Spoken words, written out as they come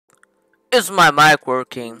Is my mic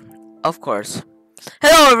working? Of course.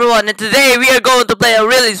 Hello everyone, and today we are going to play a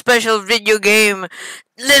really special video game,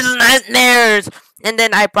 Little Nightmares. And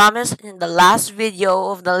then I promised in the last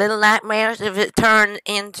video of the Little Nightmares, if it turned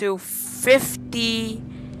into 50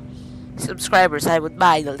 subscribers, I would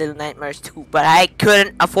buy the Little Nightmares too. But I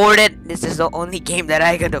couldn't afford it. This is the only game that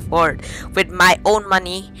I could afford with my own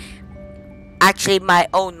money. Actually, my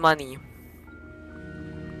own money.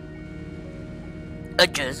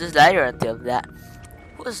 Adjust the slider until that.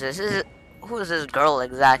 Who's this? Who's this girl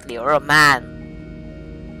exactly, or a man?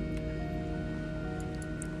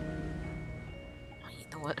 You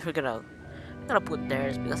know what? We're gonna put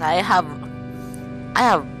theirs because I have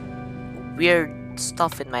weird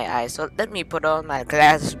stuff in my eyes. So let me put on my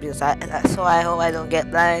glasses because I hope I don't get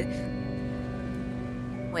blind.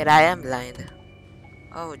 Wait, I am blind.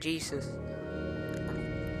 Oh Jesus.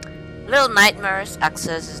 Little Nightmares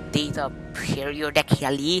accesses data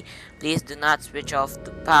periodically. Please do not switch off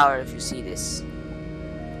the power if you see this.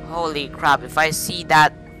 Holy crap, if I see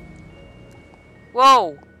that.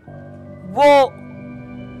 Whoa! Whoa!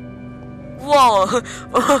 Whoa!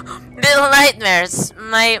 Little Nightmares!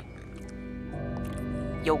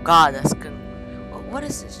 Yo god, that's good. What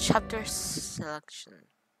is this? Chapter selection.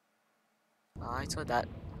 Oh, I saw that.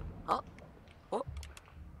 Oh! Oh!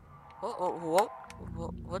 Oh! Oh! Whoa!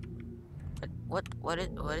 What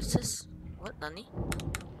is this? What, Nani?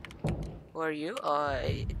 Who are you?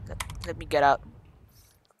 Let me get out.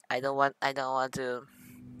 I don't want to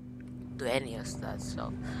do any of that.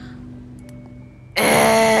 So,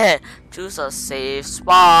 choose a safe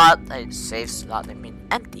spot. I mean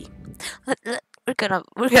empty. We're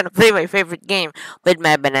gonna play my favorite game with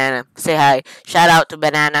my banana. Say hi. Shout out to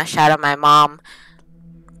Banana. Shout out my mom.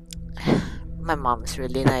 My mom is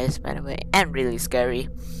really nice, by the way, and really scary.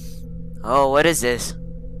 Oh, what is this?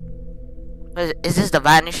 Is this the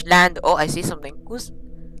vanished land? Oh, I see something. Who's?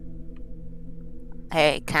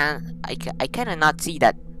 I cannot see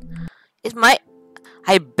that. Is my?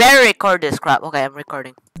 I better record this crap. Okay, I'm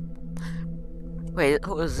recording. Wait,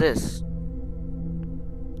 who is this?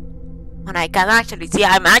 And I can actually see.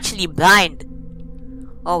 I'm actually blind.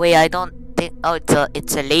 Oh wait, I don't think. Oh,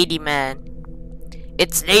 it's a lady man.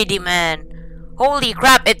 It's lady man. Holy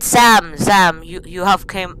crap! It's Sam. Sam, you have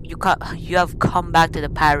come back to the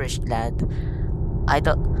parish land. I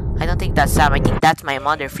don't think that's Sam. I think that's my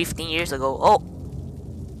mother 15 years ago. Oh,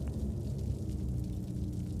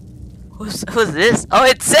 who's this? Oh,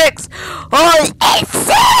 it's 6. Oh, it's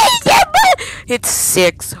 6. It's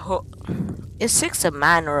 6. Oh, is 6 a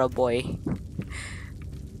man or a boy?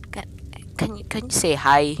 Can you say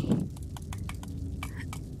hi?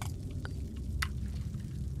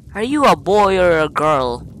 Are you a boy or a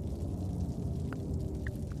girl?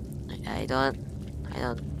 I don't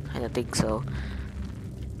think so.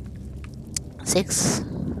 6.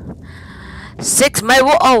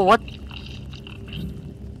 Oh, what?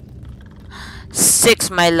 6,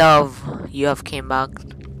 my love. You have came back.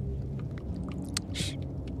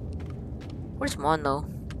 Where's Mono?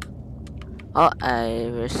 Oh,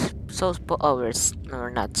 we're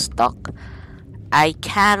not stuck. I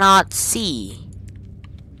cannot see.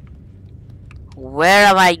 Where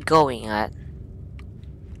am I going at?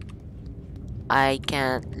 I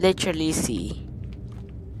can literally see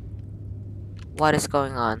what is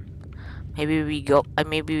going on. Maybe we go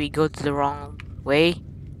to the wrong way.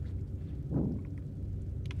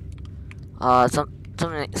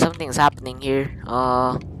 Something's happening here.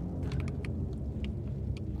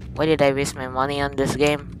 Why did I waste my money on this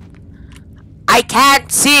game? I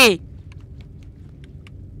can't see.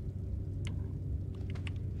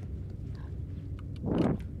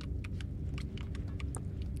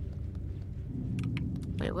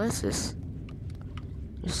 Wait, what is this?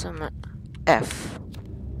 There's some F.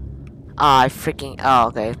 I freaking. Oh,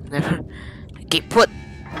 okay. Never. Okay, put.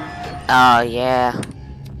 Oh, yeah.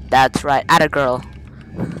 That's right. Add a girl.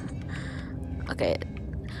 Okay.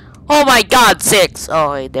 Oh my god, 6.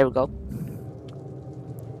 Oh, wait, there we go.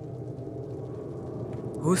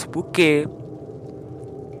 Oh, spooky.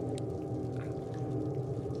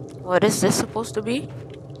 What is this supposed to be?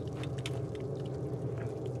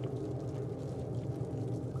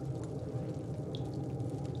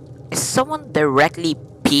 Someone directly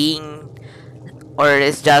peeing, or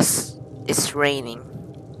it's raining?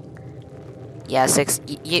 Yeah, 6.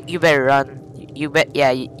 You better run. You bet.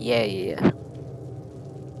 Yeah.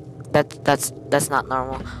 That's not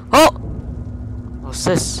normal. Oh, what's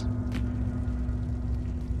this?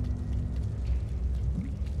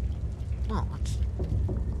 No, what's?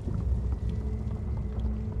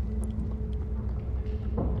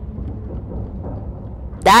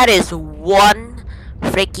 That is one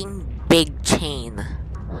freaking big chain.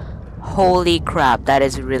 Holy crap, that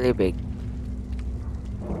is really big.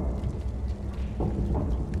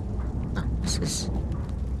 What's this?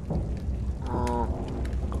 Oh,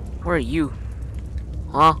 where are you?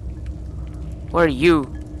 Huh? Where are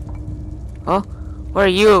you? Oh, where are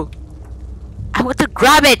you? I want to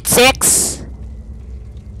grab it, 6!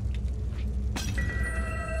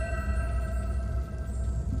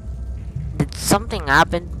 Did something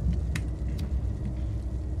happen?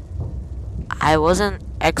 I wasn't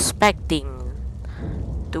expecting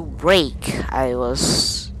to break. I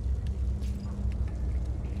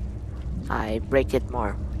break it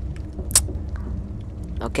more.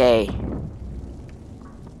 Okay.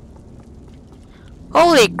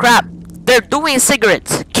 Holy crap! They're doing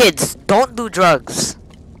cigarettes! Kids, don't do drugs!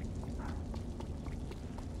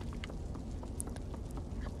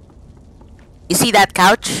 You see that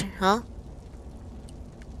couch? Huh?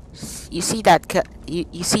 You see that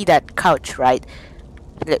you see that couch, right?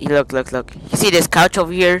 Look. You see this couch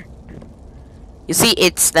over here? You see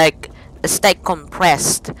it's like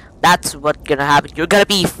compressed. That's what's gonna happen. You're gonna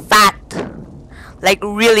be fat. Like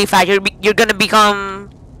really fat. You're gonna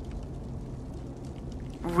become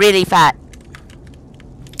really fat.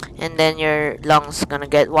 And then your lungs gonna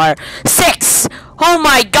get water. 6! Oh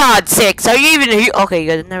my god, 6! Are you even here? Okay,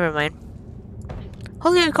 good, never mind.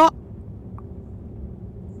 Holy god.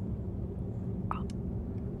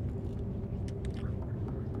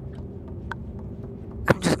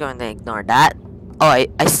 I'm just going to ignore that. Oh, I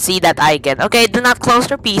see that eye again. Okay, do not close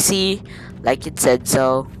your PC. Like it said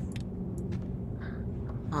so.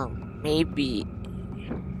 Maybe.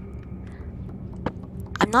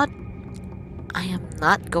 I am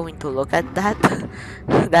not going to look at that.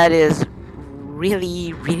 That is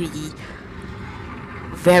really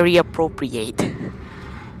very appropriate.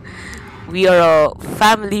 We are a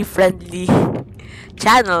family-friendly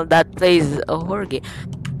channel that plays a horror game.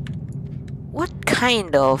 What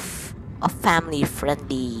kind of a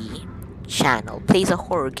family-friendly channel plays a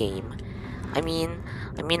horror game? I mean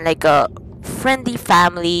like a friendly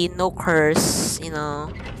family, no curse, you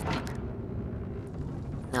know.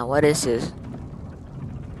 Now what is this?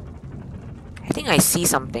 I think I see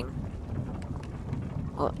something.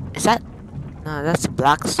 Oh, is that? No, that's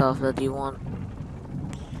black stuff that you want.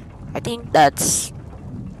 I think that's...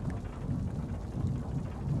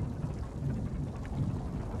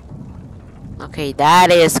 Okay, that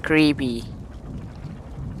is creepy.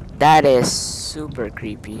 That is super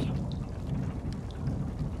creepy.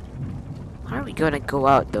 How are we gonna go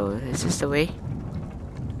out though? Is this the way?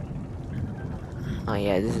 Oh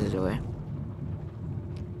yeah, this is the way.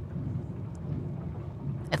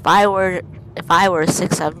 If I were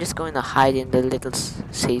 6, I'm just going to hide in the little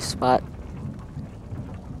safe spot.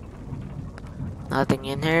 Nothing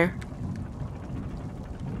in here.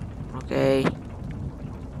 Okay.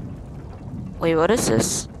 Wait, what is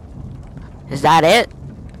this? Is that it?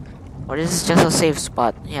 Or is this just a safe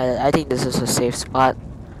spot? Yeah, I think this is a safe spot.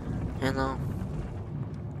 You know.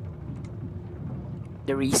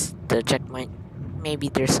 The checkpoint. Maybe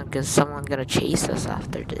there's someone gonna chase us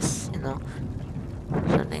after this, you know.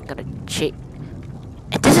 Something gonna chase.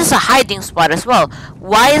 And this is a hiding spot as well.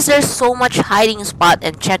 Why is there so much hiding spot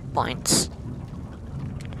and checkpoints?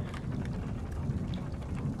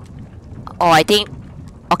 Oh, I think...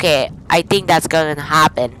 Okay, I think that's gonna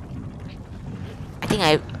happen. I think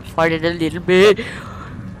I farted a little bit.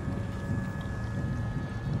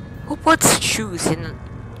 Who puts shoes in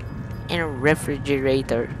a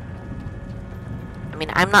refrigerator? I mean,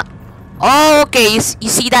 I'm not... Oh, okay, you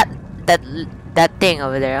see that thing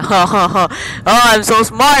over there. Oh, I'm so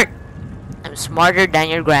smart. I'm smarter than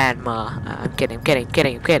your grandma. I'm kidding.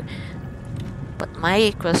 But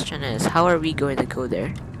my question is, how are we going to go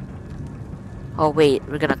there? Oh wait,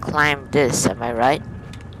 we're gonna climb this, am I right?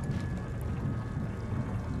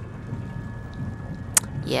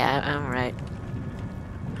 Yeah, I'm right.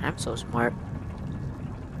 I'm so smart.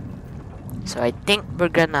 So I think we're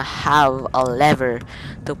gonna have a lever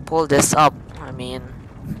to pull this up. I mean,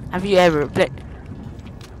 have you ever played?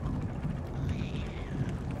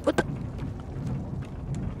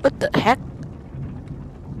 What the heck?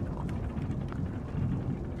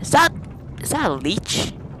 Is that a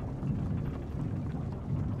leech?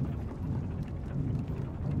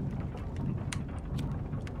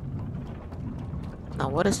 Now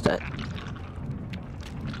what is that?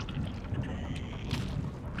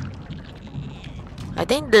 I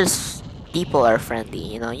think these people are friendly,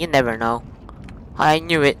 you know, you never know. I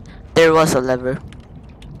knew it. There was a lever.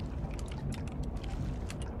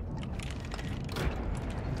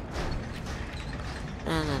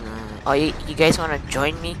 No. Oh, you guys wanna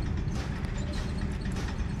join me?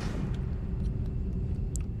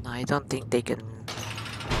 I don't think they can.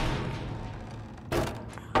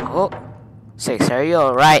 Oh, 6, are you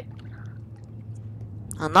alright?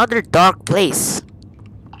 Another dark place.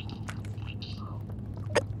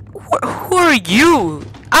 Who are you?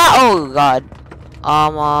 Ah, oh god.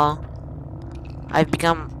 I've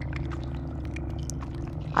become.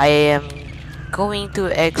 I am going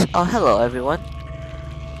to X. Oh, hello everyone.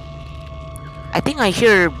 I think I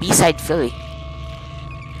hear B-side Philly.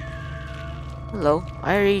 Hello,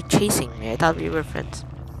 why are you chasing me? I thought we were friends.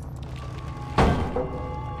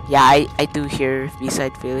 Yeah, I do hear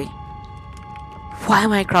B-side Philly. Why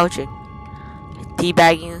am I crouching?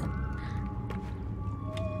 Teabagging?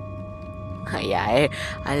 Yeah,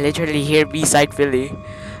 I literally hear B-side Philly.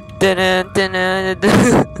 Dun-dun, dun-dun,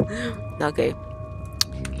 dun. Okay.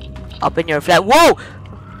 Open your flat. Whoa!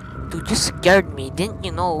 Dude, you scared me. Didn't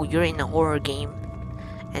you know you're in a horror game?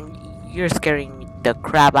 And you're scaring the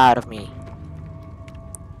crap out of me.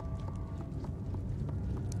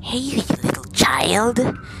 Hey, you little child.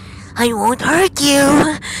 I won't hurt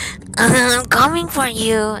you. I'm coming for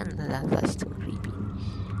you. And that's too creepy.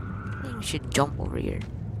 I think we should jump over here.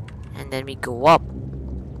 And then we go up.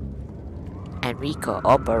 And we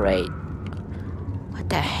cooperate. What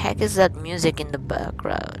the heck is that music in the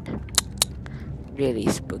background? Really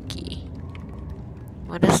spooky.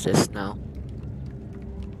 What is this now?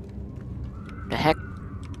 The heck?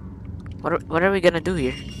 What are we gonna do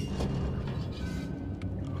here?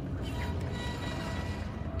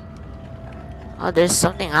 Oh, there's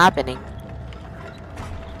something happening.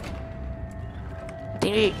 I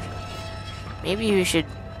think maybe we should.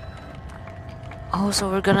 Oh, so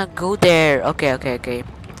we're gonna go there. Okay. I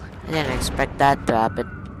didn't expect that to happen.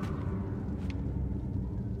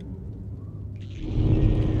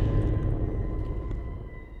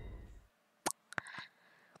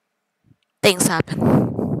 Things happen.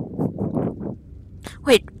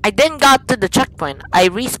 Wait, I then got to the checkpoint. I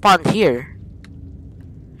respawned here.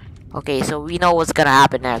 Okay, so we know what's gonna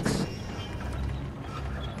happen next.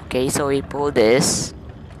 Okay, so we pull this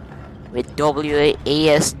with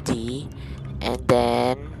WASD and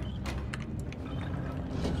then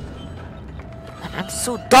I'm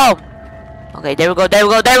so dumb. Okay, there we go.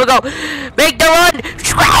 Make the run!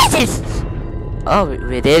 Oh,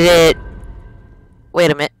 we did it.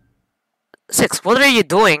 Wait a minute. 6, what are you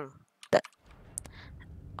doing?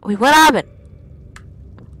 Wait, what happened?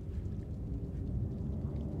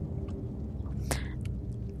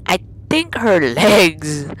 I think her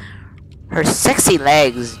legs, her sexy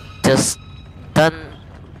legs, just done,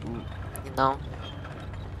 you know.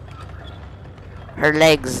 Her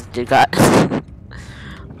legs got.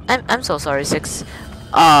 I'm so sorry, 6.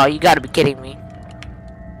 Oh, you gotta be kidding me.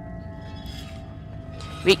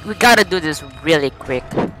 We gotta do this really quick,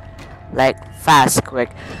 like fast,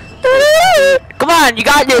 quick. Come on, you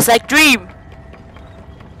got this, like Dream.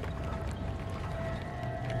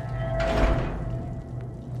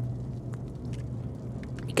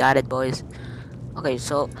 We got it, boys. Okay,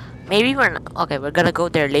 so maybe we're not, okay. We're gonna go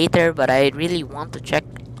there later, but I really want to check.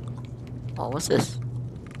 Oh, what's this?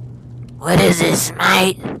 What is this,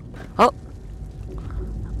 mate? Oh,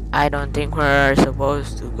 I don't think we're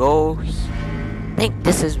supposed to go. I think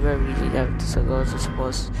this is where we have to go.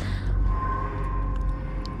 Suppose.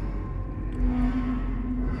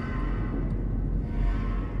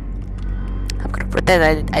 I'm gonna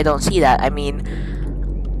pretend I don't see that. I mean,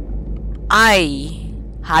 I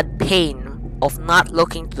had pain of not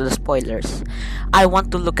looking to the spoilers. I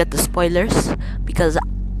want to look at the spoilers because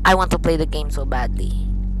I want to play the game so badly.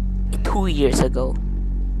 2 years ago.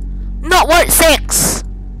 Not what? 6!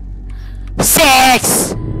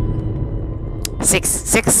 6!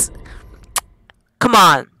 6. Come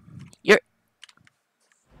on.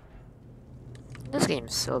 This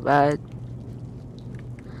game's so bad.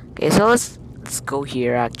 Okay, so let's go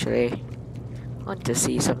here actually. I want to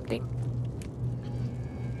see something.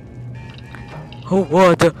 Oh,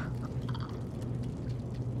 what the?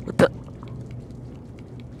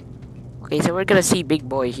 Okay, so we're gonna see Big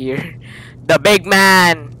Boy here. The big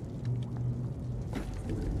man!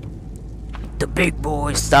 The big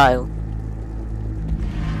boy style.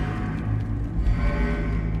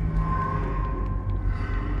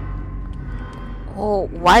 Oh,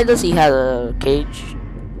 why does he have a cage?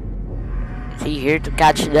 Is he here to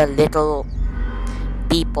catch the little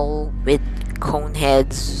people with cone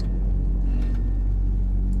heads?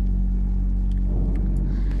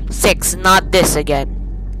 6, not this again.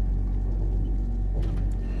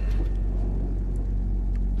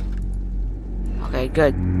 Okay,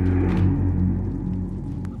 good.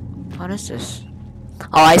 What is this?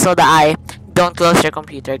 Oh, I saw the eye. Don't close your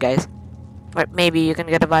computer, guys. Or maybe you can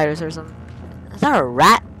get a virus or something. Is that a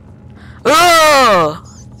rat? Oh!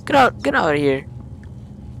 Get out of here.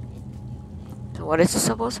 So what is this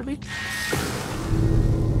supposed to be?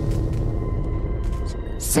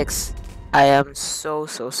 6. I am so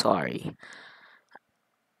sorry.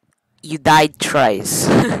 You died thrice.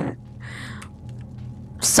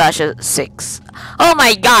 Sasha 6. Oh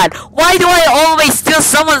my god! Why do I always steal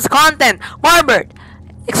someone's content? Marbert,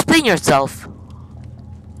 explain yourself.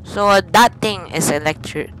 So that thing is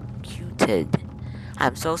electrocuted.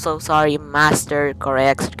 I'm so sorry, Master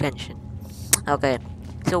Correct Extension. Okay.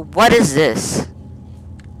 So what is this?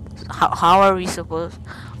 How are we supposed?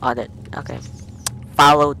 Oh, that. Okay.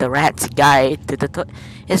 Follow the rat's guide to the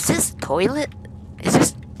Is this toilet?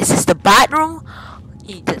 Is this the bathroom?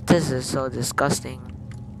 This is so disgusting.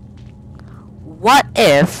 What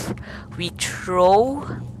if we throw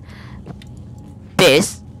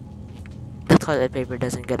this? The toilet paper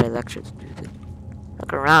doesn't get electrocuted.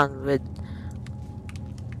 Look around with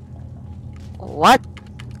what?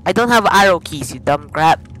 I don't have arrow keys, you dumb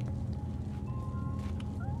crap.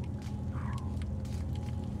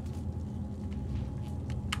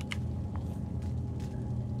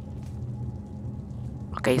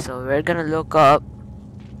 Okay, so we're gonna look up.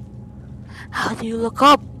 How do you look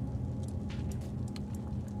up?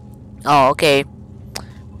 Oh, okay.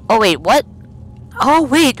 Oh, wait, what? Oh,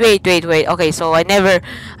 wait. Okay, so I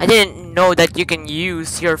didn't know that you can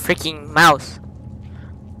use your freaking mouse.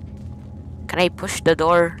 Can I push the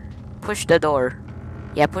door? Push the door.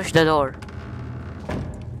 Yeah, push the door.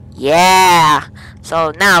 Yeah!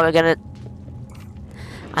 So now we're gonna...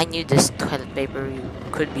 I knew this toilet paper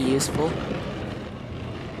could be useful.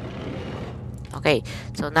 Okay,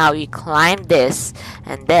 so now we climb this,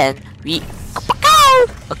 and then we...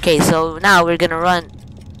 Okay, so now we're gonna run.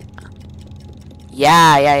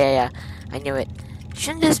 Yeah. I knew it.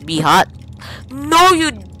 Shouldn't this be hot? No,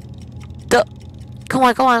 you... Come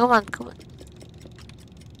on.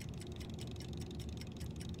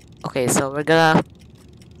 Okay, so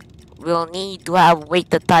we'll need to wait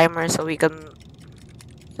the timer so we can...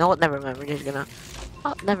 No, what? Never mind. We're just gonna...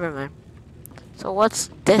 Oh, never mind. So what's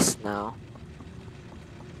this now?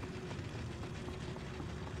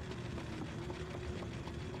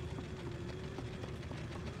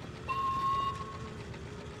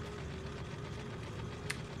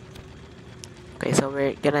 Okay, so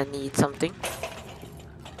we're gonna need something.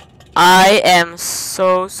 I am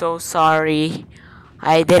so sorry.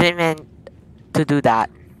 I didn't mean to do that.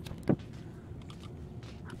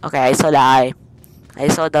 Okay, I saw the eye. I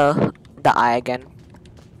saw the eye again.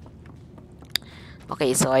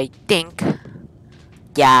 Okay, so I think...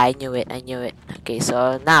 Yeah, I knew it. Okay,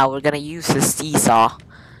 so now we're gonna use the seesaw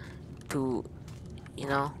to...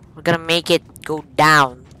 we're gonna make it go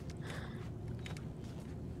down.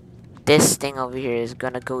 This thing over here is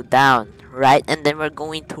gonna go down, right? And then we're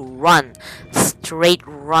going to run. Straight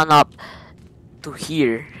run up to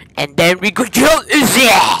here. And then we go jump.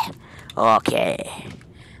 Okay.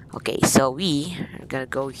 Okay, so we are gonna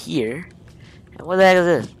go here. And what the heck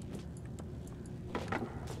is this?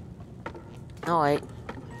 No,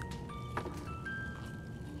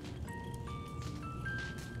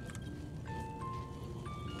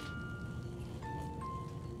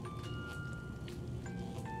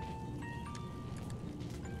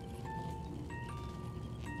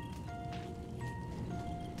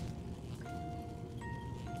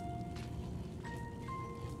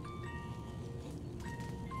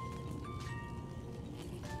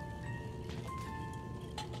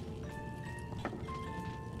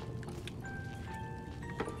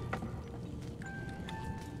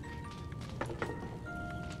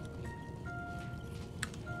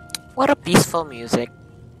 What a peaceful music.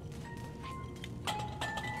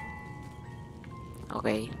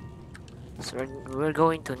 Okay. So we're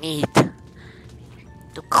going to need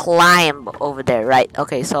to climb over there, right?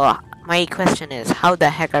 Okay, so my question is, how the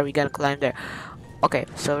heck are we gonna climb there? Okay,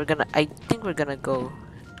 so I think we're gonna go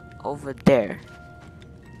over there.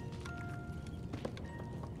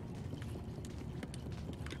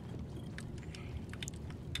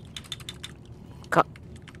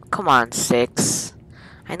 Come on, 6.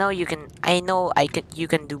 I know you can. You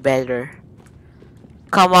can do better.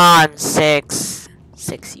 Come on, 6.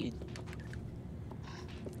 6, you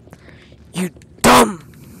dumb.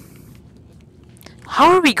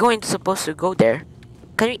 How are we supposed to go there?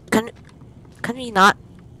 Can we not?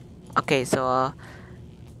 Okay, so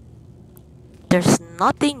there's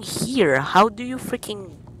nothing here. How do you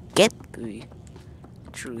freaking get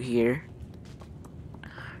through here?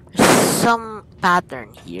 There's some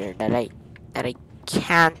pattern here that I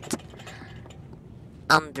can't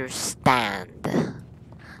understand.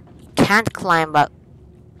 You can't climb up.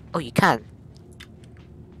 Oh, you can.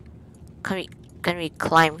 Can we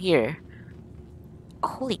climb here?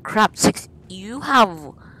 Holy crap, 6. You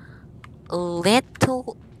have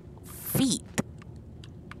little feet.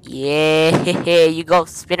 Yeah, you go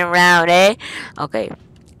spin around, eh? Okay.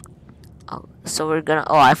 Oh, so we're gonna.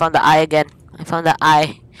 Oh, I found the eye again. I found the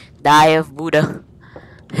eye. The eye of Buddha.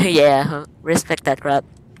 Yeah, respect that crap.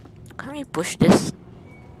 Can we push this?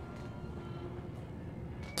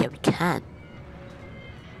 Yeah, we can.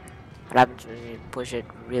 What happens when we push it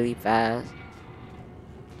really fast?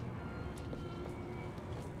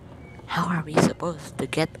 How are we supposed to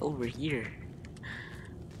get over here?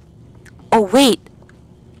 Oh, wait!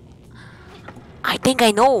 I think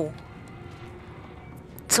I know.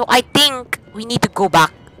 So I think we need to go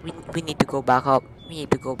back. We need to go back up. We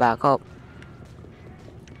need to go back up.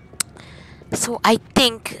 So I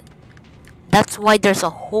think that's why there's a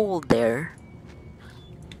hole there.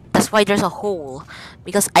 That's why there's a hole.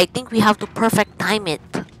 Because I think we have to perfect time it.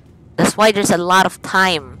 That's why there's a lot of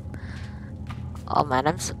time. Oh man,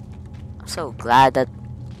 I'm so glad that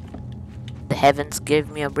the heavens give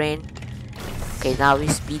me a brain. Okay, now we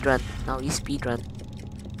speedrun. Now we speedrun.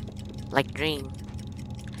 Like Dream.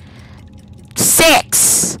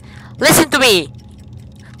 6! Listen to me!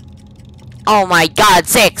 Oh my god,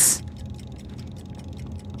 6!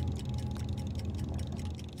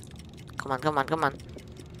 Come on, come on, come on.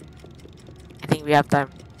 I think we have time.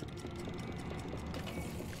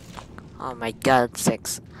 Oh my god,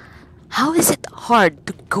 6. How is it hard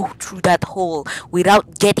to go through that hole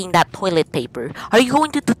without getting that toilet paper? Are you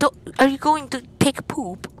going to take a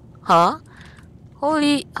poop? Huh?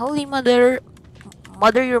 Holy mother,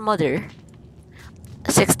 your mother.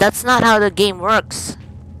 6, that's not how the game works.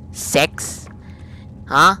 6?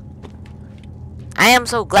 Huh? I am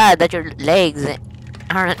so glad that your legs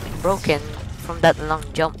aren't broken from that long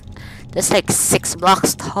jump. That's like 6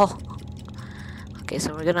 blocks tall. Okay,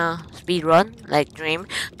 so we're gonna speed run like Dream.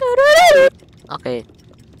 Okay,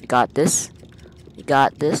 we got this. We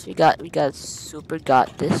got this. We got super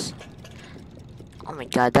got this. Oh my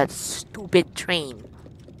god, that stupid train.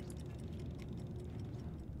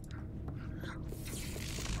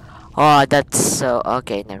 Oh, that's so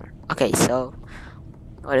okay. Never. Okay, so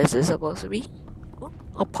what is this supposed to be?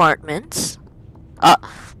 Apartments. Ah,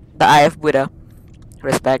 the Eye of Buddha.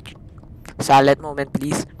 Respect. Silent moment,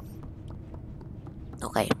 please.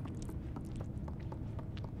 Okay.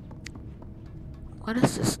 What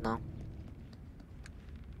is this now?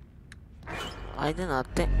 I do not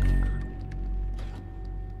think.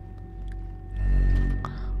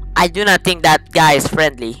 I do not think that guy is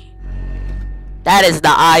friendly. That is the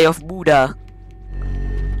Eye of Buddha.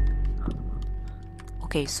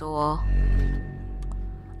 Okay, so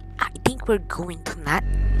I think we're going to not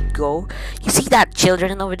go. You see that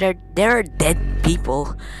children over there? There are dead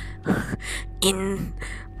people in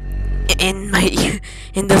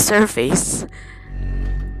the surface.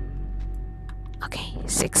 Okay,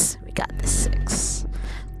 6. We got this 6.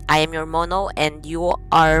 I am your mono and you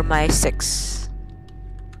are my 6.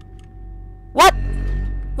 What?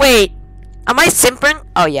 Wait, am I simping?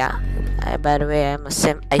 Oh yeah. By the way, I'm a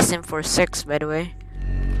sim. I sim for 6. By the way.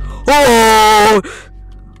 Oh!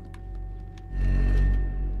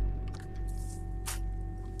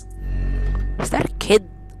 Is that a kid?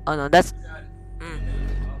 Oh no, that's.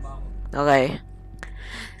 Okay.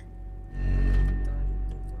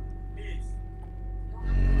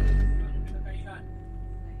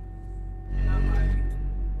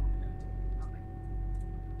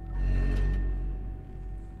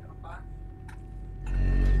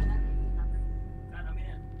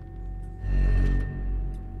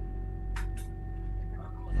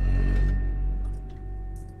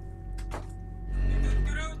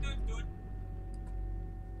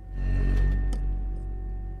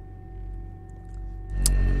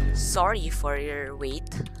 Sorry for your wait.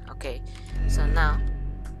 Okay, so now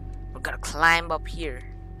we're gonna climb up here.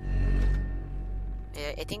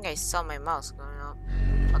 Yeah, I think I saw my mouse going up.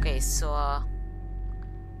 Okay, so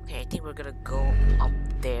okay, I think we're gonna go up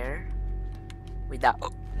there without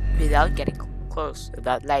getting close to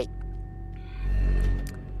that light.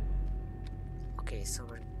 Okay, so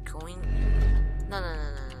we're going. No.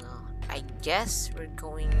 I guess we're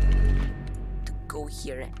going to go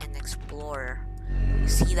here and explore. You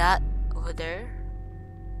see that over there?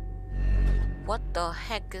 What the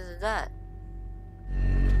heck is that?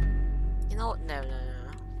 You know what? No.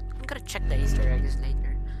 I'm gonna check the Easter eggs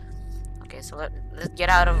later. Okay, so let's get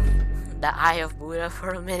out of the Eye of Buddha for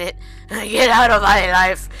a minute. Get out of my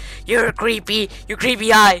life. You're creepy. You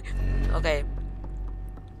creepy eye. Okay.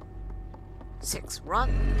 6,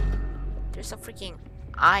 run. There's a freaking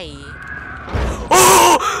eye.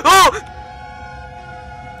 Oh!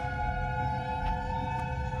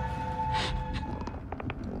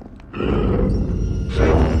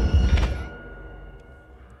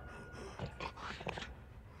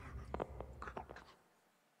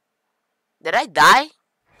 Did I die?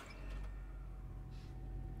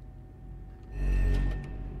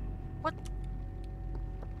 What?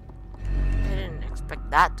 I didn't expect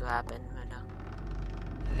that to happen. But,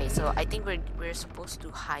 okay, so I think we're supposed to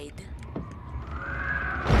hide.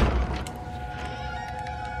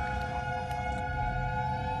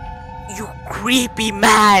 You creepy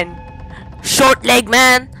man! Short leg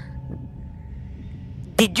man!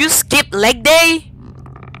 Did you skip leg day?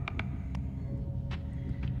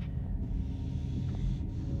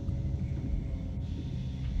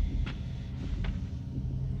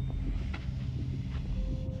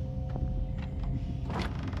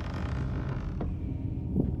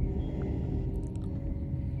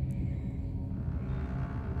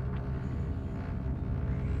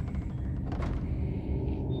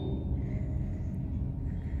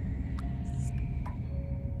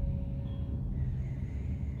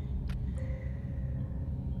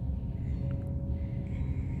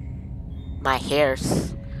 My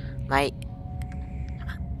hairs. My...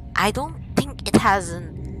 I don't think it has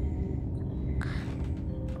an...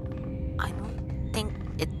 I don't think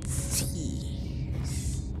it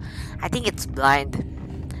sees. I think it's blind.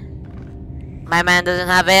 My man doesn't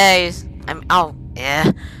have eyes. Oh,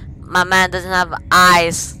 yeah. My man doesn't have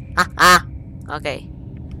eyes. Haha. Okay.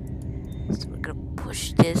 So we're gonna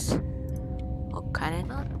push this. Oh, kinda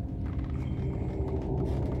not.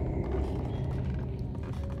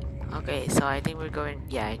 Okay, so I think we're going...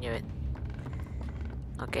 Yeah, I knew it.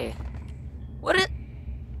 Okay. What is...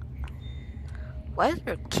 Why are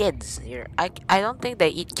there kids here? I don't think they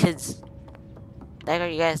eat kids. What are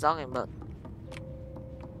you guys talking about?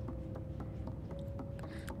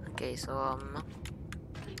 Okay, so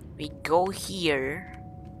we go here,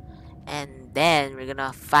 and then we're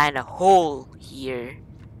gonna find a hole here.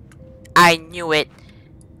 I knew it.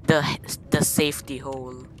 The safety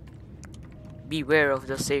hole. Beware of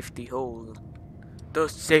the safety hole. The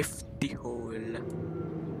safety hole.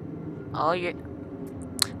 Oh, you...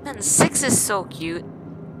 Man, 6 is so cute.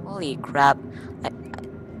 Holy crap.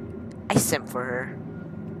 I simp for her.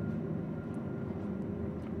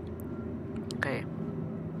 Okay.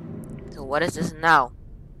 So what is this now?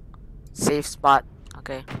 Safe spot.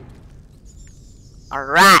 Okay.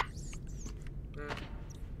 Alright.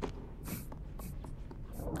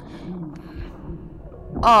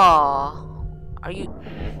 Oh, are you...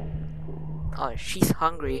 Oh, she's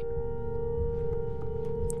hungry.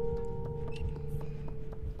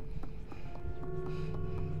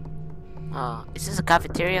 Oh, is this a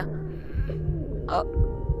cafeteria? Oh.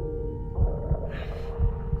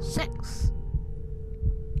 6.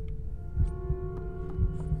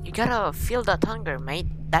 You gotta feel that hunger, mate.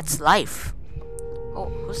 That's life. Oh,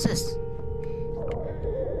 who's this?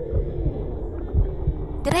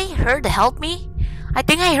 Did I hear the help me? I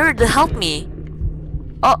think I heard the help me.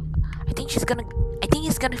 Oh, I think he's gonna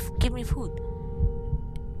give me food.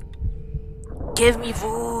 Give me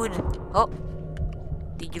food. Oh,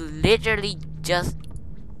 did you literally just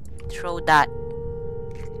throw that?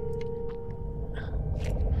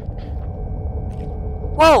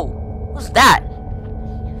 Whoa, who's that?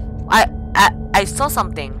 I saw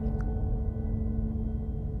something.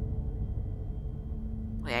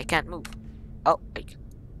 Wait, I can't move. Oh,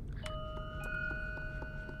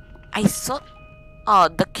 I saw... Oh,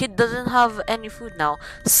 the kid doesn't have any food now.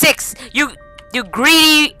 6! You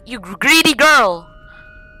greedy girl!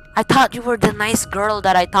 I thought you were the nice girl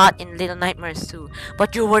that I thought in Little Nightmares 2.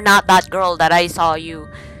 But you were not that girl that I saw you.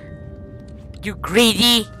 You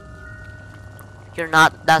greedy! You're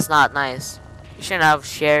not... That's not nice. You shouldn't have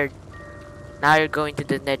shared. Now you're going to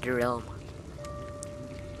the Nether Realm.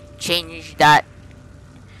 Change that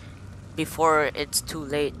before it's too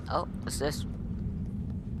late. Oh, what's this?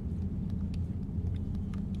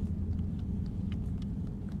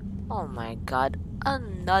 Oh my god,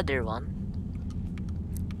 another one.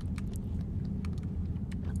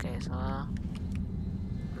 Okay, so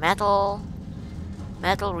metal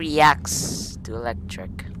reacts to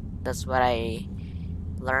electric. That's what I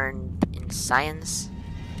learned in science.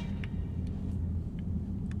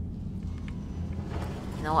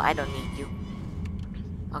 No, I don't need you.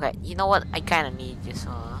 Okay, you know what? I kinda need you,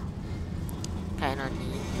 so kinda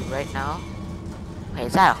need you right now. Okay,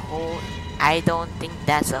 is that a hole? I don't think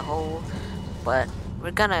that's a hole, but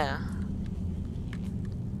we're not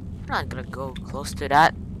gonna go close to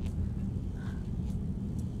that.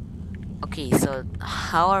 Okay, so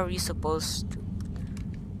how are we supposed to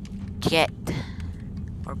get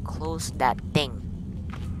or close that thing?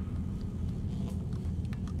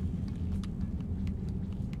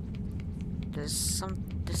 There's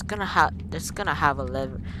gonna have a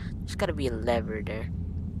lever. There's gotta be a lever there.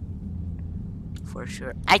 for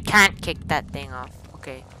sure. I can't kick that thing off.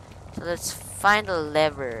 Okay, so let's find a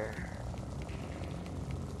lever.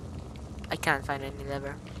 I can't find any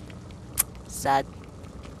lever. Sad.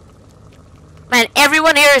 Man,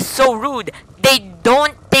 everyone here is so rude. They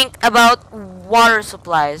don't think about water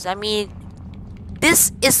supplies. I mean,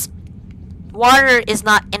 this is... water is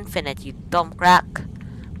not infinite, you dumb crack.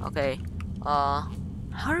 Okay. How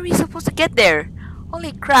are we supposed to get there?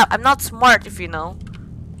 Holy crap, I'm not smart if you know.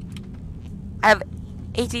 I have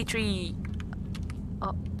 83...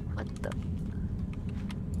 Oh, what the...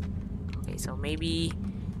 Okay, so maybe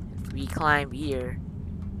if we climb here...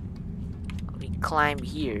 We climb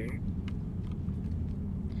here...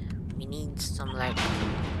 We need some like...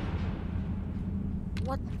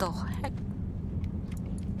 What the heck?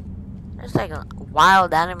 There's like a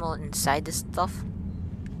wild animal inside this stuff.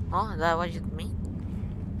 Oh, is that what you mean?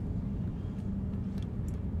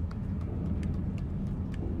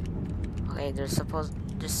 Okay, there's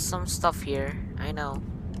some stuff here. I know.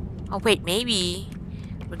 Oh wait, maybe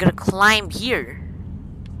we're gonna climb here.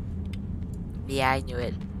 Yeah, I knew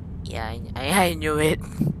it. Yeah, I knew it.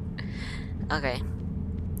 Okay.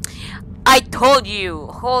 I told you!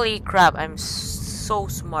 Holy crap, I'm so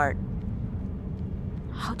smart.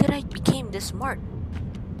 How did I become this smart?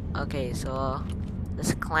 Okay, so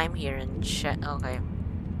let's climb here and check. Okay.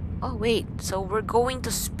 Oh wait, so we're going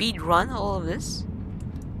to speed run all of this?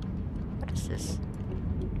 What is this?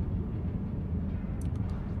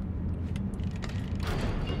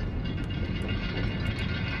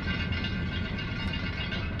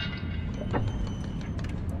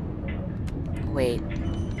 Wait.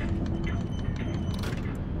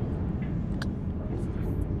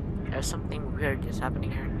 There's something weird is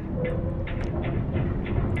happening here.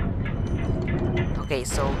 Okay,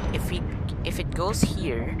 so if it goes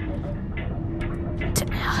here,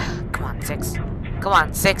 come on, 6. Come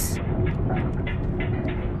on, 6.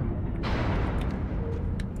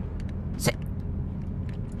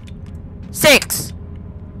 6.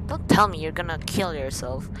 Don't tell me you're gonna kill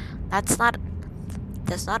yourself. That's not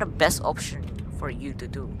a best option for you to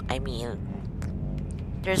do. I mean,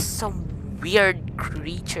 there's some weird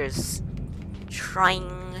creatures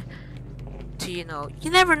trying to, you know, you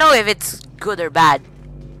never know if it's good or bad.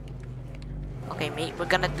 Okay, mate, we're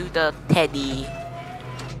gonna do the teddy.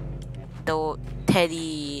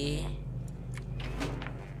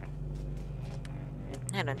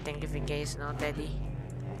 I don't think if you guys know Teddy.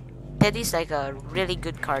 Teddy's like a really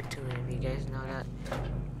good cartoon, if you guys know that.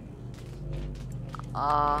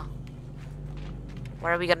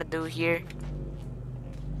 What are we gonna do here?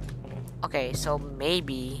 Okay, so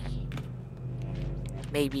maybe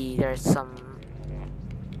there's some...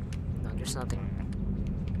 No, there's nothing.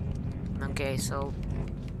 Okay, so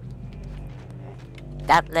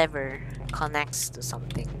that lever connects to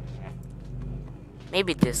something.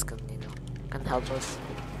 Maybe this can, you know, can help us.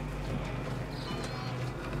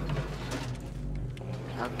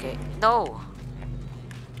 Okay, no!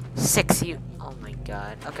 6 you... Oh my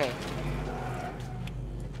god, okay.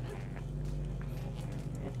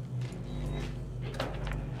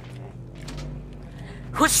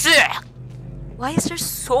 Why is there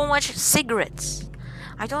so much cigarettes?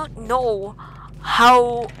 I don't know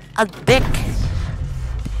how a dick.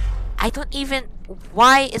 I don't even...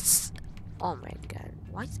 Why is... Oh my god.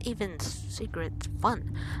 Why is even cigarettes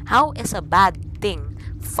fun? How is a bad thing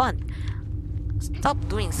fun? Stop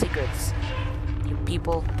doing cigarettes, you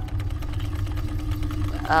people.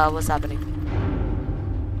 What's happening?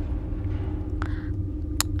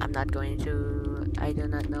 I'm not going to... I do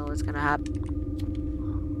not know what's gonna happen.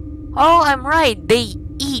 Oh, I'm right. They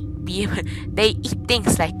eat they eat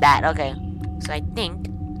things like that. Okay, so I think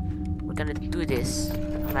we're gonna do this.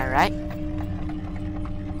 Am I right?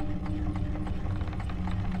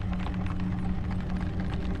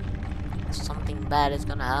 Something bad is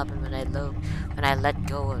gonna happen when I let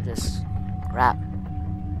go of this crap.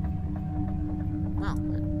 Wow,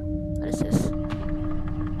 what is this?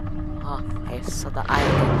 Oh, I saw the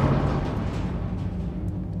island.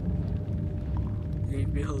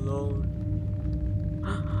 Leave me alone.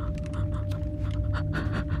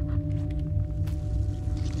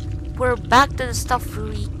 We're back to the stuff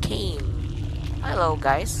we came. Hello,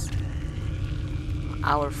 guys.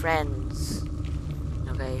 Our friends.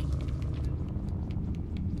 Okay.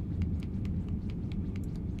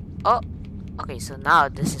 Oh, okay. So now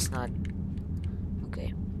this is not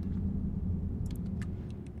okay.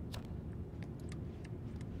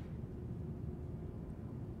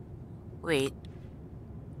 Wait.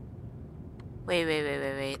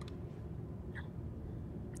 Wait.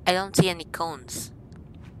 I don't see any cones.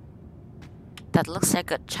 That looks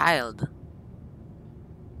like a child.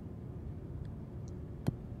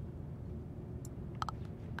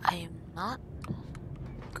 I am not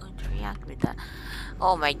going to react with that.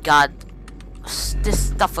 Oh my god. This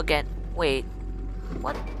stuff again. Wait.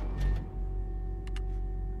 What?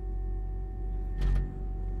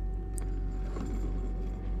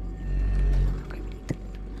 Okay, we need to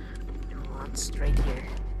run straight here.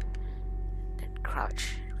 Then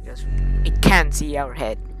crouch. Because it can't see our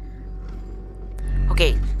head.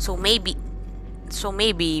 Okay, so maybe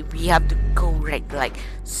we have to go right, like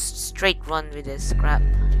straight run with this crap.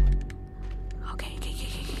 Okay,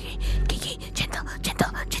 gentle.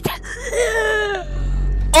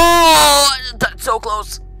 Oh, that's so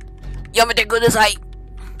close. Yamete Kudasai.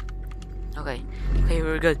 Okay,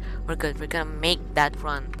 we're good. We're gonna make that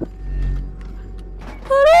run.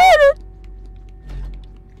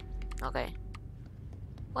 Okay.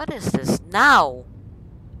 What is this now?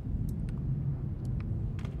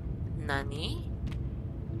 Nani?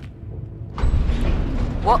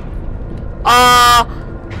 What?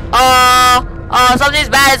 Something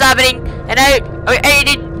bad is happening, and I'm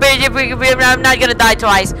not gonna die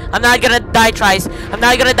twice. I'm not gonna die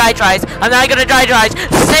twice. 6!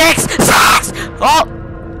 Oh!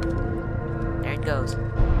 There it goes.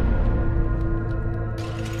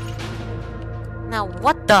 Now,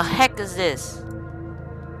 what the heck is this?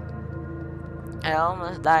 I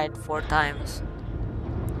almost died 4 times.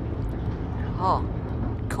 Oh,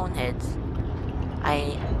 coneheads.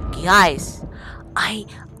 Guys, I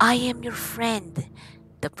am your friend.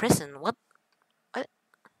 The prison. What?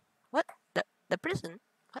 The prison?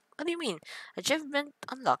 What do you mean? Achievement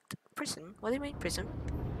unlocked. Prison? What do you mean prison?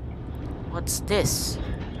 What's this?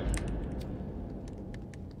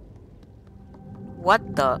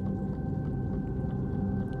 What the?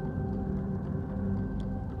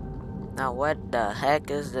 Now what the heck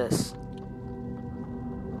is this?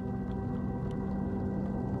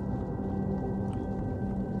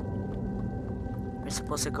 We're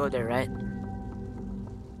supposed to go there, right?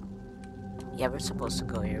 Yeah, we're supposed to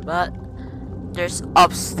go here, but there's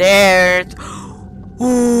upstairs.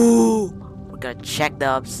 Ooh, we're gonna check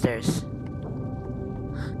the upstairs.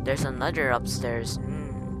 There's another upstairs.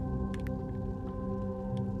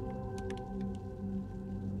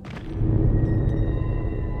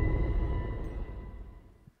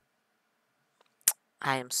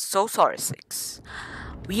 I am so sorry, Six.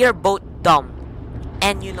 We are both dumb,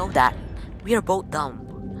 and you know that. We are both dumb.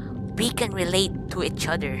 We can relate to each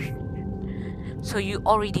other. So you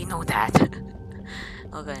already know that.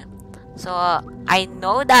 Okay. So I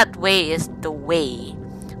know that way is the way.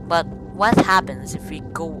 But what happens if we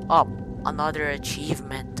go up another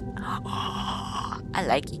achievement? I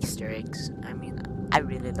like Easter eggs. I mean, I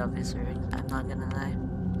really love Easter eggs. I'm not gonna lie.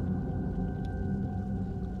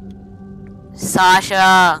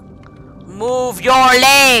 Sasha, move your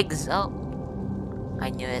legs. Oh, I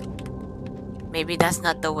knew it. Maybe that's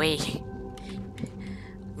not the way.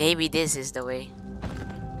 Maybe this is the way.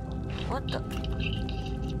 What the?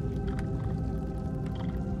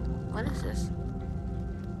 What is this?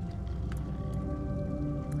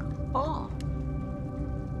 Oh.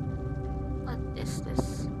 What is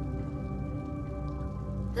this?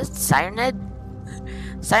 This Siren Head?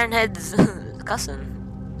 Siren Head's cousin.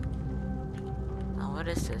 Now what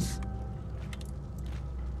is this?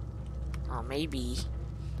 Oh, maybe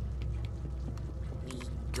we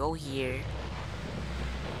go here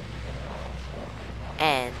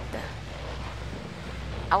and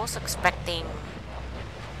I was expecting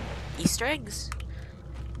Easter eggs,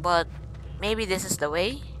 but maybe this is the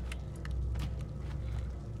way.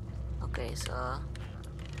 Okay, so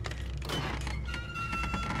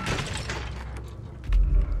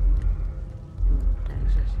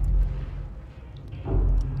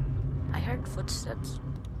I heard footsteps.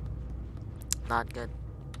 Not good.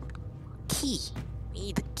 Key. We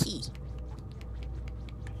need a key.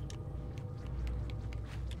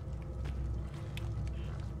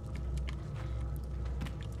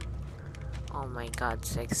 Oh my god,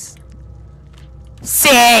 6.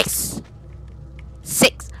 6!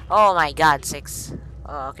 6! Oh my god, 6.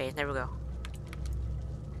 Oh, okay, there we go.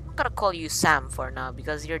 I'm gonna call you Sam for now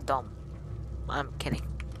because you're dumb. I'm kidding.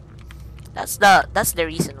 That's the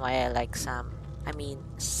reason why I like Sam. I mean,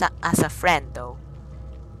 as a friend though.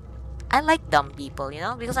 I like dumb people, you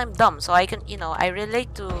know, because I'm dumb, so I can, you know, I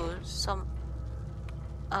relate to some.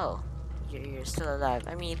 Oh, you're still alive.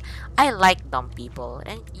 I mean, I like dumb people,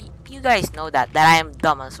 and you guys know that I am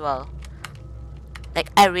dumb as well.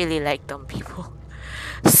 Like, I really like dumb people.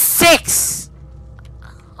 6.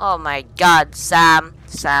 Oh my god, Sam.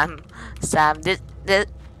 This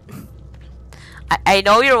I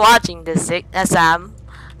know you're watching this, Sam.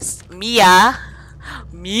 Mia.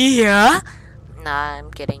 Nah,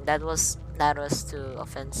 I'm kidding. That was too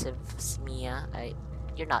offensive, Mia.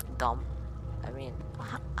 You're not dumb. I mean,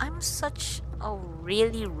 I'm such a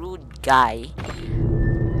really rude guy.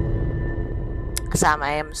 Sam,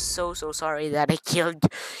 I am so sorry that I killed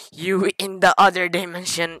you in the other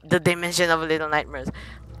dimension, the dimension of Little Nightmares.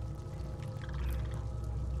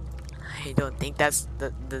 I don't think that's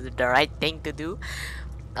the right thing to do.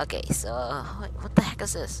 Okay, so what the heck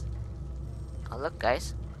is this? Oh look,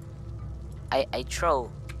 guys, I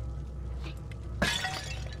throw.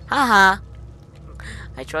 Haha,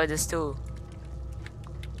 I throw this too.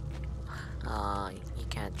 You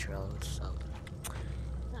can't throw, so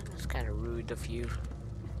that's kind of rude of you,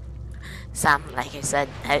 Sam. Like I said,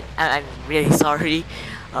 I'm really sorry.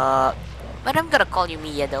 But I'm gonna call you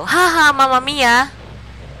Mia though. Haha, Mama Mia.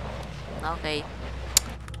 Okay,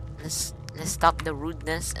 let's stop the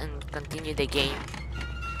rudeness and continue the game.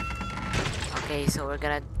 Okay, so we're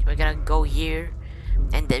gonna go here,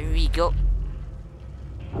 and then we go.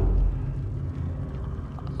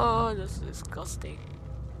 Oh, that's disgusting.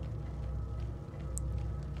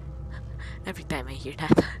 Every time I hear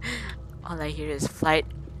that, all I hear is flight.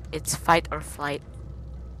 It's fight or flight.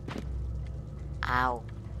 Ow.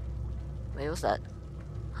 Wait, what's that?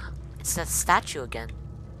 It's that statue again.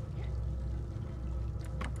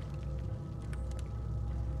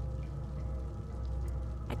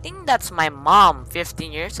 I think that's my mom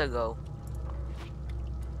 15 years ago.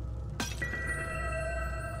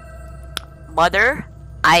 Mother,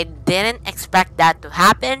 I didn't expect that to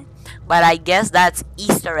happen, but I guess that's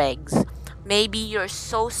Easter eggs. Maybe you're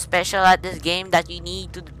so special at this game that you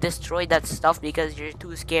need to destroy that stuff because you're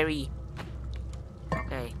too scary.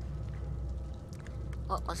 Okay.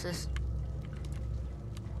 What's this?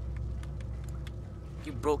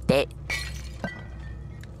 You broke that.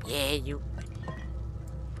 Yeah,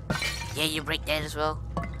 you break that as well.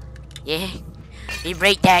 Yeah, you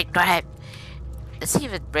break that crap. Let's see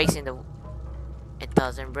if it breaks in the. It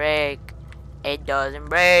doesn't break. It doesn't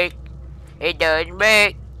break. It doesn't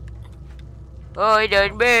break. Oh, it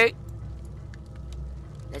doesn't break.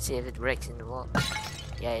 Let's see if it breaks in the wall.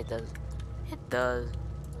 Yeah, it does. It does.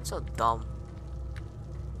 I'm so dumb.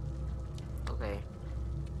 Okay.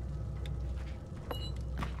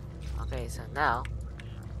 Okay, so now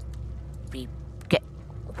we get.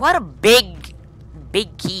 What a big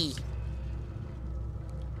key.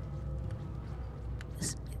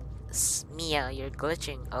 Mia, you're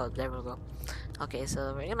glitching. Oh, there we go. Okay,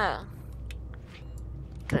 so we're gonna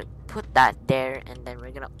put that there, and then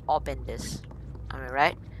we're gonna open this. Am I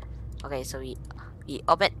right? Okay, so we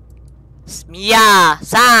open. Mia,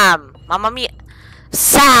 Sam, Mama Mia,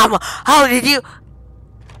 Sam. How did you?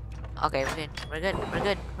 Okay, we're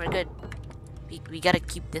good. We gotta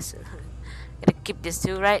keep this. Gotta keep this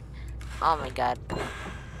too, right? Oh my god.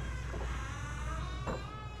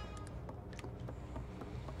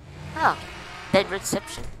 Oh, dead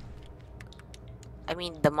reception. I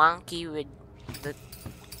mean, the monkey with the.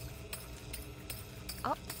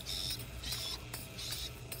 Oh,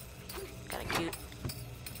 kinda cute.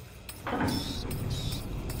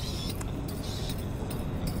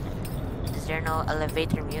 Is there no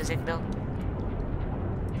elevator music though?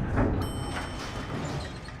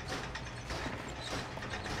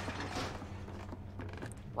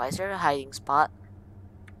 Why is there a hiding spot?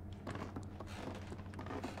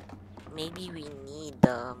 Maybe we need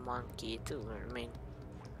the monkey too. I mean,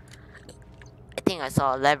 I think I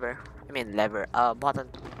saw a lever. I mean lever, button.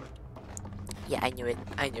 Yeah, I knew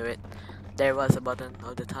it. There was a button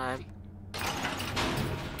all the time.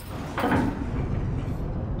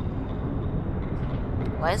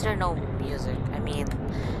 Why is there no music? I mean,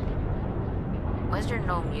 why is there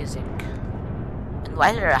no music? And why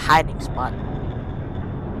is there a hiding spot?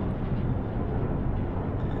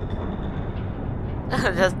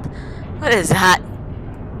 Just, what is that?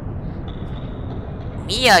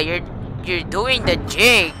 Mia, you're doing the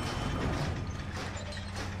jig.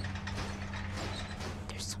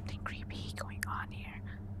 There's something creepy going on here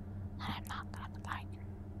that I'm not gonna like.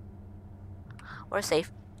 We're safe.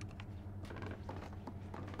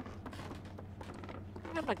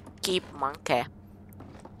 I'm gonna keep monkey.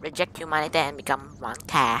 Reject humanity and become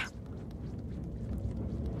monkey.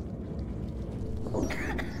 Oh.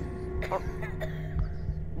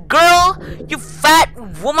 Girl, you fat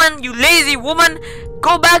woman, you lazy woman,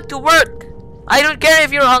 go back to work. I don't care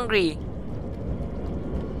if you're hungry.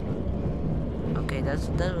 Okay,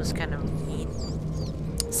 that was kind of mean.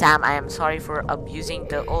 Sam, I am sorry for abusing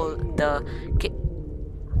the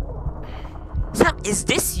Sam, is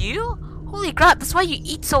this you? Holy crap, that's why you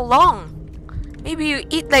eat so long. Maybe you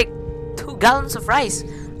eat like 2 gallons of rice.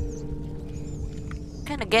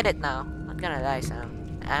 Kinda get it now. gonna die,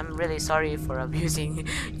 Sam. I'm really sorry for abusing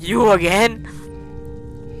you again.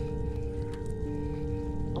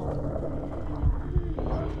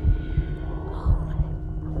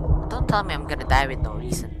 Don't tell me I'm gonna die with no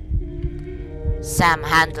reason. Sam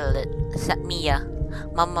handled it. Mia.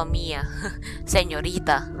 Mamma mia.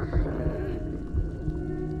 Senorita.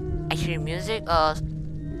 I hear music.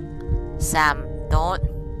 Sam, don't.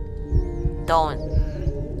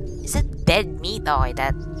 Is it dead meat? Oh,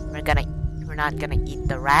 that we're not gonna eat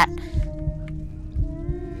the rat.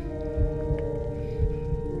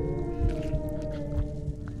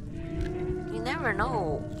 You never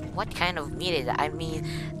know what kind of meat it is. I mean,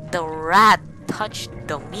 the rat touched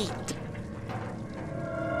the meat.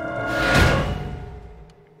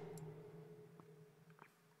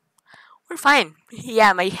 We're fine.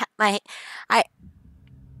 Yeah, I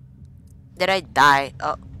did I die?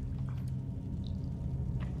 Oh.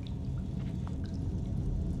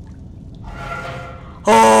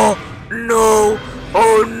 Oh no!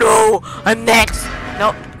 Oh no! I'm next.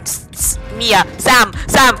 No, Mia, Sam,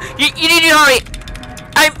 you need to hurry.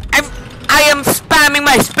 I am spamming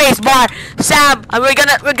my space bar. Sam,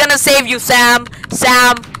 we're gonna save you, Sam.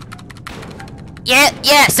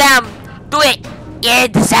 Yeah, Sam, do it. Yeah,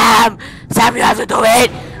 Sam, you have to do it.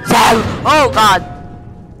 Sam, oh God,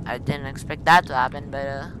 I didn't expect that to happen,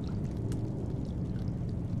 but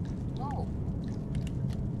oh.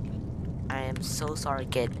 I am so sorry,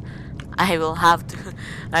 kid. I will have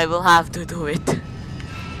to do it.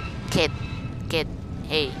 Kid,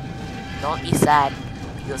 hey, don't be sad.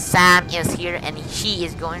 Because Sam is here and she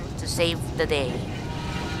is going to save the day.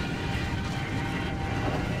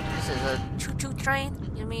 This is a choo-choo train,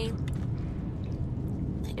 you mean?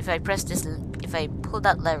 If I press this, if I pull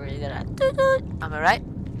that lever, you're gonna do-do-do. Am I right?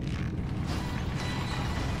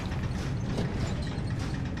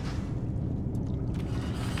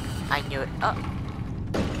 I knew it. Oh.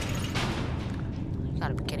 You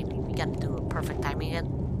gotta be kidding me. We gotta do a perfect timing again.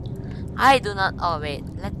 I do not. Oh, wait.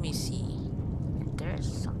 Let me see. If there's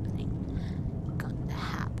something gonna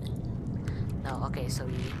happen. No, okay, so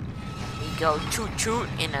we go choo-choo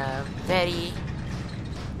in a very.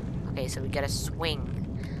 Okay, so we gotta swing.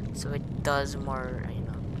 So it does more, you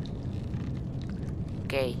know.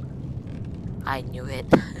 Okay. I knew it.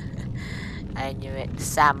 I knew it.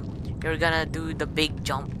 Sam, you're gonna do the big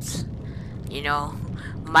jumps. You know,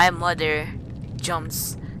 my mother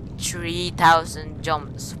jumps 3,000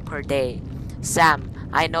 jumps per day. Sam,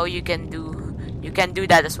 I know you can do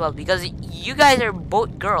that as well because you guys are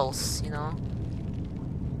both girls, you know.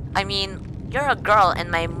 I mean, you're a girl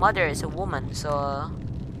and my mother is a woman, so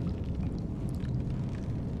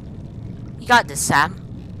you got this, Sam.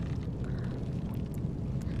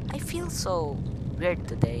 I feel so weird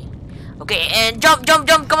today. Okay, and jump!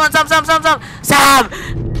 Come on, Sam!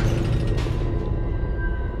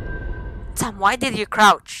 Sam, why did you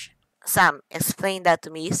crouch? Sam, explain that to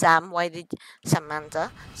me. Sam, why did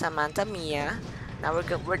Samantha, Mia? Now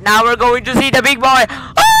we're going to see the big boy.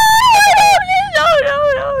 Oh,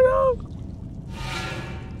 no!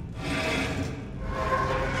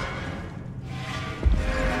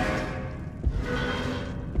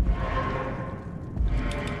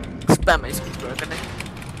 Spam my speed broken.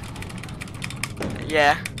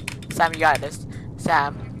 Yeah, Sam, you got this.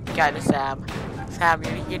 Sam, you got this. Sam,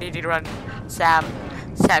 you need to run. Sam,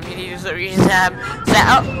 you need to reach. Sam.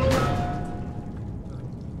 Oh.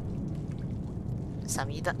 Sam,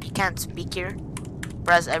 you can't speak here.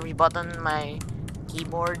 Press every button on my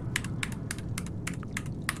keyboard.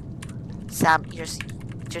 Sam, you're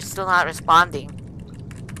still not responding.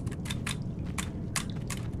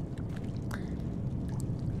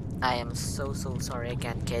 I am so sorry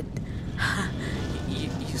again, kid.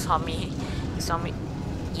 you saw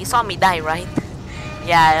me die, right?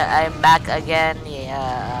 Yeah, I'm back again.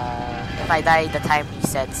 Yeah, if I die, the time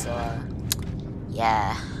resets. So,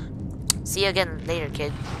 yeah. See you again later,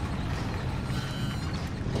 kid.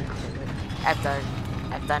 I've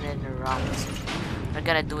done it wrong. We're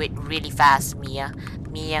gonna do it really fast, Mia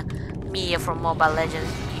from Mobile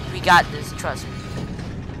Legends. We got this, trust me.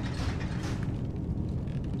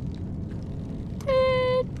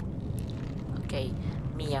 Okay,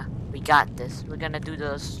 Mia, we got this. We're gonna do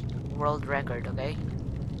this world record, okay?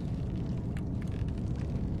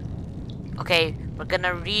 Okay, we're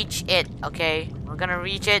gonna reach it, okay? We're gonna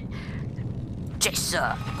reach it.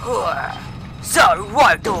 Jessa,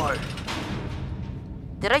 Salvador.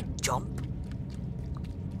 Did I jump?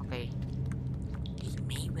 Okay. He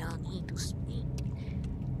may well need to speak.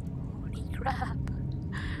 Holy crap.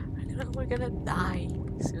 We're gonna die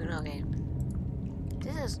soon, okay?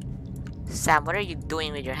 This is... Sam, what are you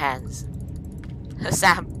doing with your hands?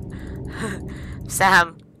 Sam,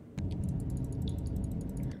 Sam.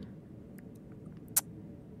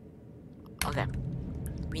 Okay.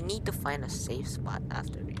 We need to find a safe spot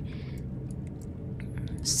after we.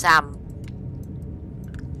 Sam.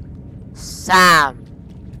 Sam.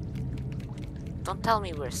 Don't tell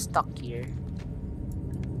me we're stuck here.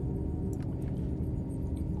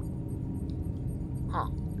 Huh.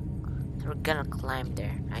 We're gonna climb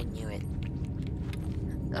there. I knew it.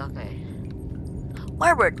 Okay.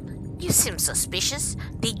 Warbird, you seem suspicious.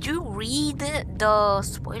 Did you read the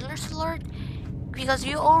spoilers alert? Because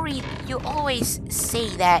you always say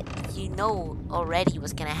that you know already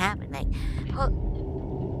what's gonna happen. Like, huh.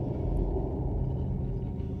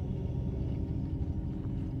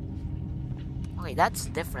 Okay, that's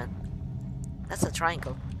different. That's a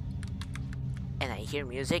triangle. And I hear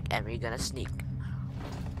music, and we're gonna sneak.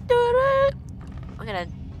 We're gonna.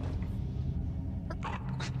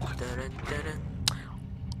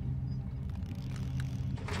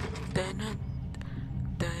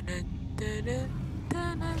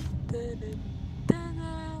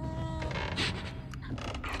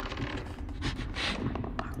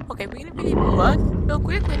 Okay, we need to run real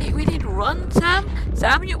quick. We need to run, Sam.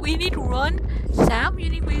 Sam, we need to run. Sam, we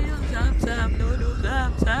need to Sam, no,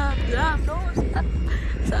 Sam, no, Sam.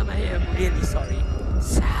 Sam, I am really sorry.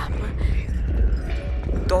 Sam,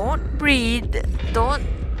 don't breathe. Don't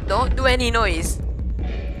do any noise.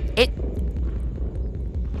 It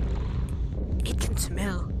can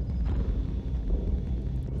smell.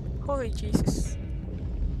 Holy Jesus.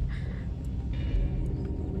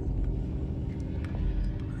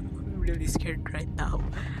 I'm really scared right now.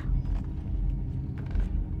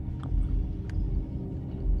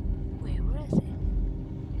 Wait, where is it?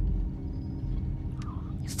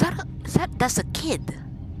 That's a kid.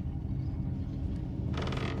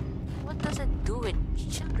 What does it do with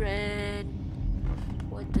children?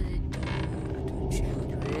 What does it do to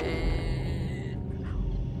children?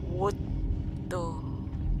 What the?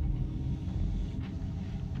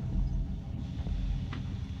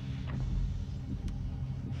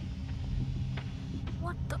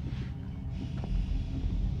 What the?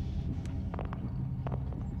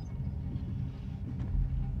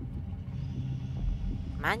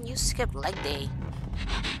 Man, you skipped leg day.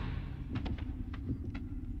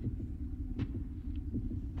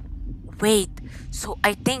 Wait, so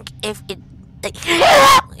I think if it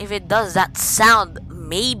if it does that sound,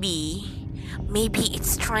 maybe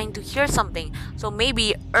it's trying to hear something. So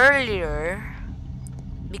maybe earlier,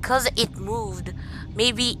 because it moved,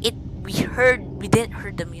 maybe we didn't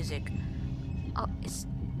heard the music. Oh,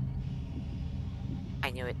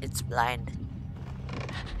 I knew it. It's blind.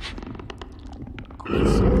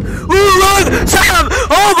 Oh, run, Sam!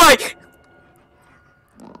 Oh my!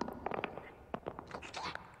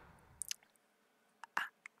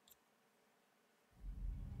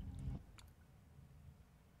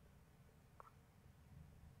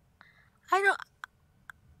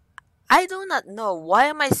 I do not know why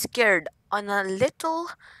am I scared on a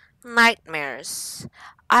little nightmares.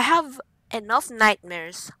 I have enough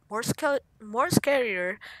nightmares, more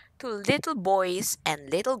scarier to little boys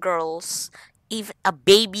and little girls, even a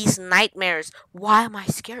baby's nightmares. Why am I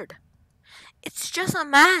scared? It's just a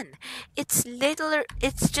man. It's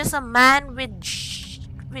just a man with.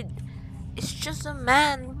 It's just a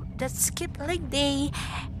man that skip leg day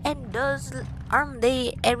and does arm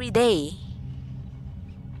day every day.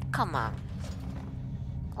 Come on.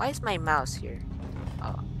 Why is my mouse here?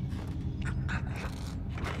 Oh.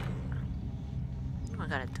 What am I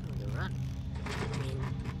gonna do to run? I mean,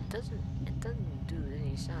 it doesn't do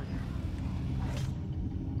any sound.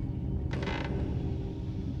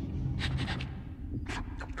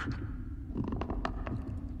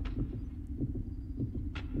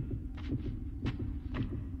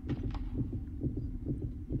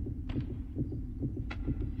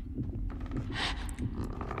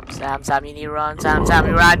 Sam, you need to run. Sam,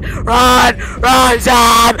 you run. Run,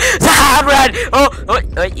 Sam, run. Oh,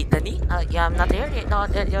 Nani? Yeah, I'm not here. No,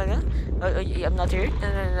 yeah. I'm not here.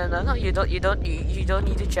 No. You don't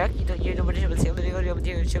need to check. You don't need to check.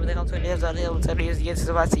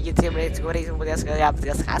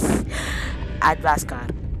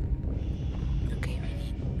 Okay,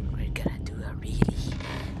 we're gonna do a really.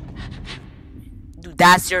 Dude,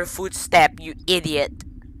 that's your footstep, you idiot.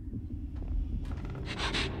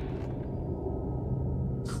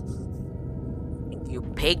 You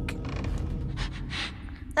pig.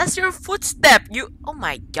 That's your footstep, you. Oh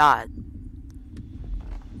my god.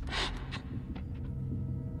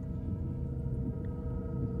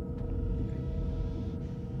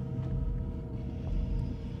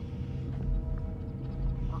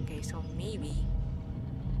 Okay, so maybe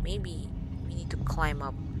Maybe we need to climb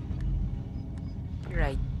up here,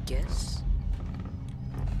 I guess.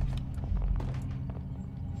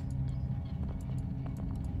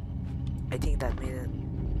 I think that made it.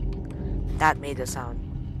 That made a sound.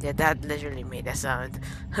 Yeah, that literally made a sound.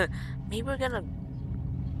 Maybe we're gonna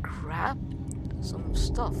grab some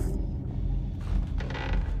stuff.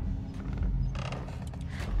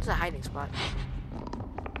 There's a hiding spot.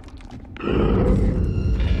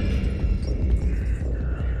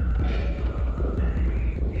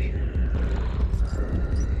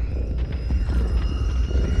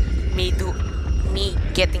 Me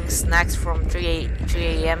getting snacks from 3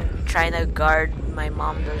 a.m. trying to guard my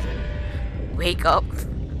mom doesn't wake up.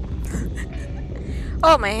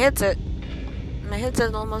 Oh, my headset. My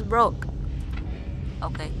headset almost broke.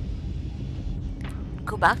 Okay.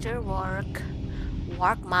 Go back to your work.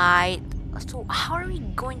 Work, mate. So how are we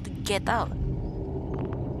going to get out?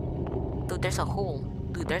 Dude, there's a hole.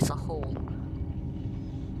 Dude, there's a hole.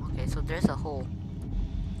 Okay, so there's a hole.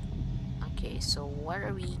 Okay, so what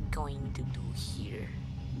are we going to do here?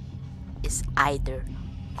 Is either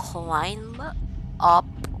climb up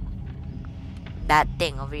that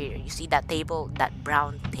thing over here. You see that table, that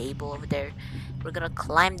brown table over there? We're gonna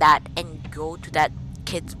climb that and go to that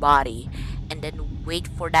kid's body and then wait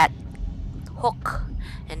for that hook,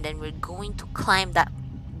 and then we're going to climb that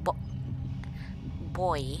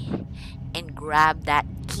boy and grab that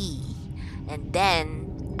key, and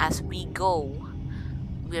then as we go,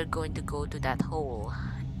 we're going to go to that hole.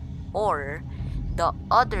 Or the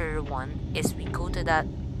other one is we go to that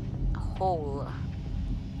hole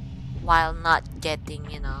while not getting,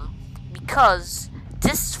 because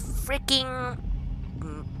this freaking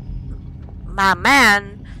my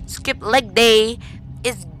man Skip Leg Day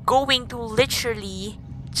is going to literally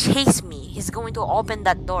chase me. He's going to open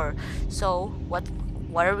that door. So what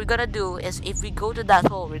are we gonna do is, if we go to that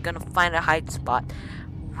hole, we're gonna find a hide spot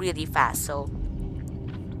really fast. So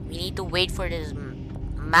we need to wait for this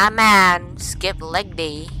my man Skip Leg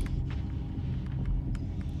Day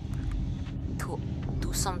to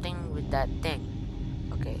do something with that thing.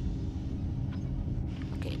 Okay.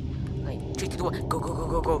 Okay. Wait. 3, 2, 1. Go, go, go,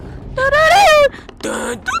 go, go.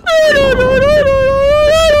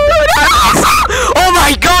 Oh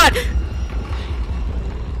my god!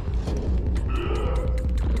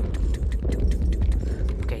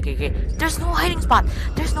 Okay, okay, okay. There's no hiding spot.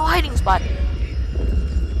 There's no hiding spot.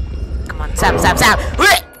 Come on, Sam, Sam, Sam.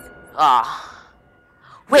 Ah.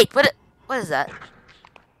 Wait, what is that?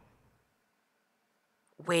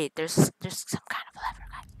 Wait, there's some kind of lever,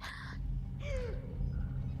 guys.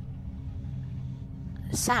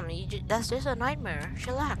 Sam, that's just a nightmare.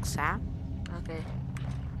 Chillax, Sam. Okay.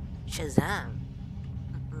 Shazam.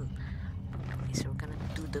 Okay, so we're gonna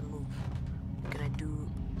do the move. We're gonna do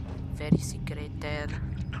very secret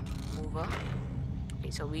move.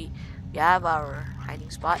 Okay, so we have our hiding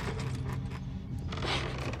spot.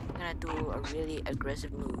 We're gonna do a really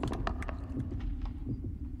aggressive move.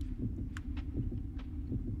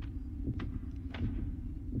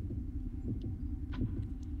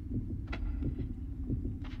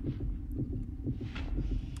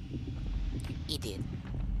 Idiot.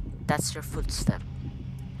 That's your footstep.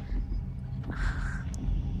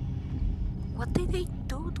 What did they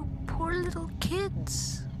do to poor little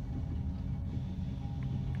kids?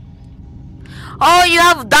 Oh, you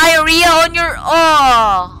have diarrhea on your...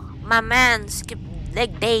 Oh! My man skipped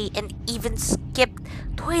leg day and even skipped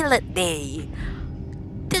toilet day.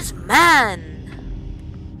 This man!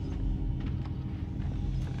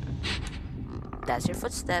 That's your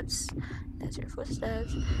footsteps. That's your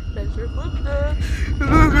footsteps. That's your footsteps.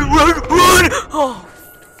 Run! Oh,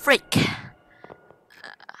 freak.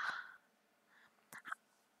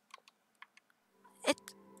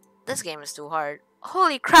 This game is too hard.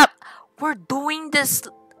 Holy crap! We're doing this.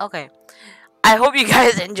 Okay. I hope you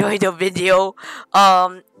guys enjoyed the video.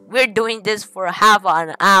 We're doing this for half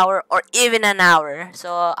an hour or even an hour.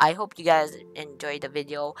 So I hope you guys enjoyed the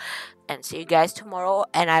video and see you guys tomorrow.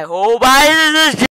 And I hope